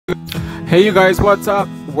Hey you guys, what's up?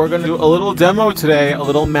 We're going to do a little demo today, a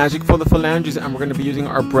little magic for the phalanges, and we're going to be using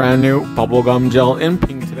our brand new bubblegum gel in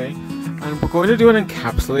pink today. And we're going to do an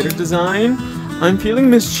encapsulated design. I'm feeling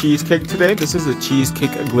Miss Cheesecake today. This is a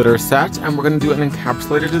cheesecake glitter set, and we're going to do an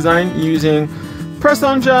encapsulated design using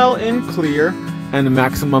press-on gel in clear and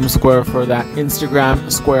maximum square for that Instagram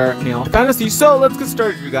square nail fantasy. So let's get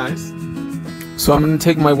started, you guys. So I'm going to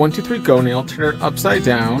take my 1, 2, 3 go nail, turn it upside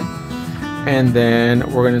down, and then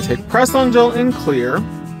we're going to take press-on gel in clear,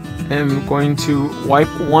 and I'm going to wipe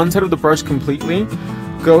one side of the brush completely,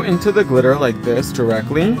 go into the glitter like this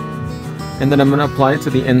directly, and then I'm going to apply it to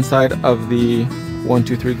the inside of the 1,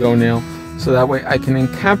 2, 3 go nail, so that way I can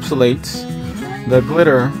encapsulate the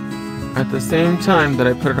glitter at the same time that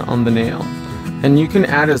I put it on the nail. And you can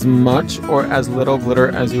add as much or as little glitter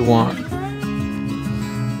as you want.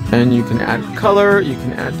 And you can add color, you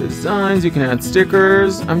can add designs, you can add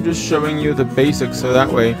stickers. I'm just showing you the basics so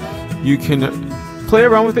that way you can play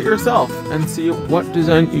around with it yourself and see what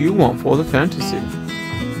design you want for the fantasy.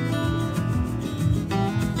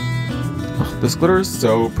 Oh, this glitter is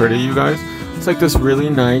so pretty, you guys. It's like this really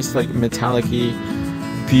nice, like metallic-y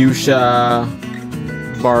fuchsia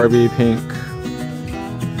Barbie pink.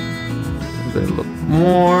 A little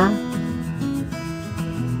more.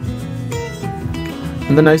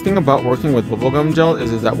 And the nice thing about working with bubblegum gel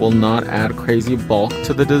is that will not add crazy bulk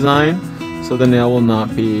to the design, so the nail will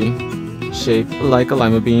not be shaped like a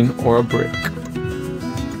lima bean or a brick.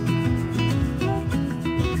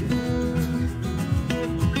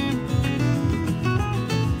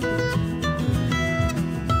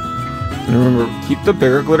 And remember, keep the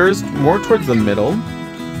bigger glitters more towards the middle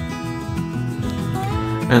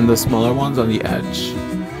and the smaller ones on the edge.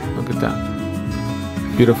 Look at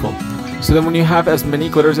that. Beautiful. So then when you have as many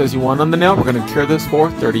glitters as you want on the nail, we're going to cure this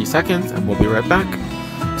for 30 seconds and we'll be right back.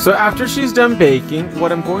 So after she's done baking,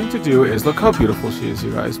 what I'm going to do is, look how beautiful she is,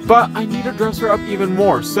 you guys. But I need to dress her up even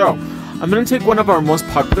more. So I'm going to take one of our most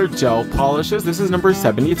popular gel polishes. This is number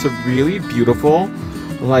 70. It's a really beautiful,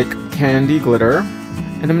 like candy glitter.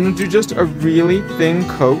 And I'm going to do just a really thin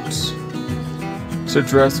coat to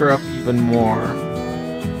dress her up even more.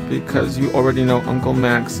 Because you already know Uncle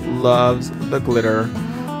Max loves the glitter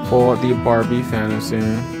for the Barbie fantasy.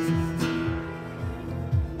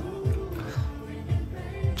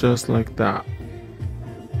 Just like that.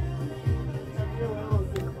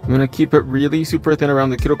 I'm going to keep it really super thin around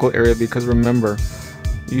the cuticle area because remember,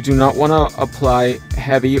 you do not want to apply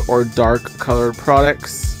heavy or dark colored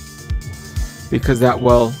products because that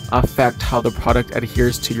will affect how the product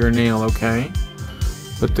adheres to your nail, okay?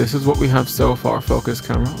 But this is what we have so far. Focus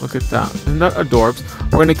camera, look at that. Isn't that adorbs?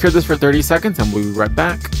 We're going to cure this for 30 seconds and we'll be right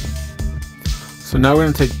back. So now we're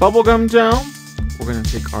going to take bubblegum gel. We're going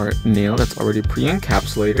to take our nail that's already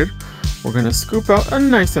pre-encapsulated. We're going to scoop out a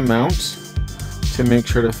nice amount to make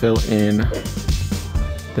sure to fill in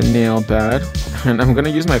the nail bed. And I'm going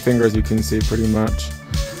to use my finger, as you can see, pretty much.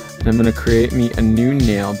 And I'm going to create me a new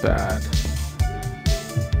nail bed.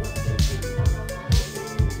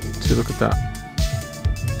 See, look at that.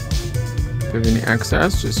 If you have any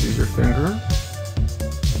excess, just use your finger.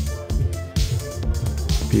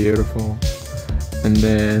 Beautiful. And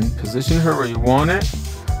then position her where you want it.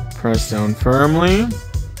 Press down firmly.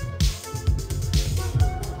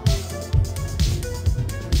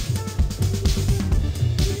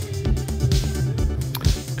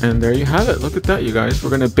 And there you have it. Look at that, you guys. We're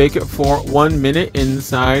going to bake it for 1 minute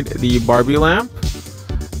inside the Barbie lamp.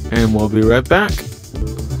 And we'll be right back.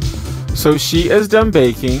 So she is done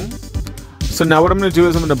baking. So now what I'm going to do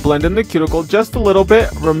is I'm going to blend in the cuticle just a little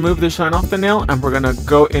bit, remove the shine off the nail, and we're going to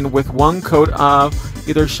go in with one coat of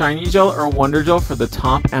either shiny gel or wonder gel for the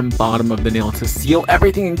top and bottom of the nail to seal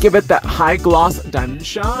everything and give it that high gloss diamond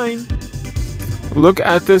shine. Look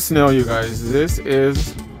at this nail, you guys. This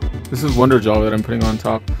is wonder gel that I'm putting on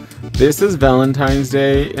top. This is Valentine's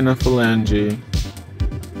Day in a phalange.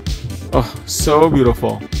 Oh, so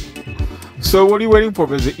beautiful. So what are you waiting for?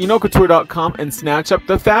 Visit enocouture.com and snatch up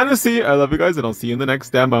the fantasy. I love you guys and I'll see you in the next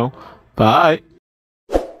demo. Bye.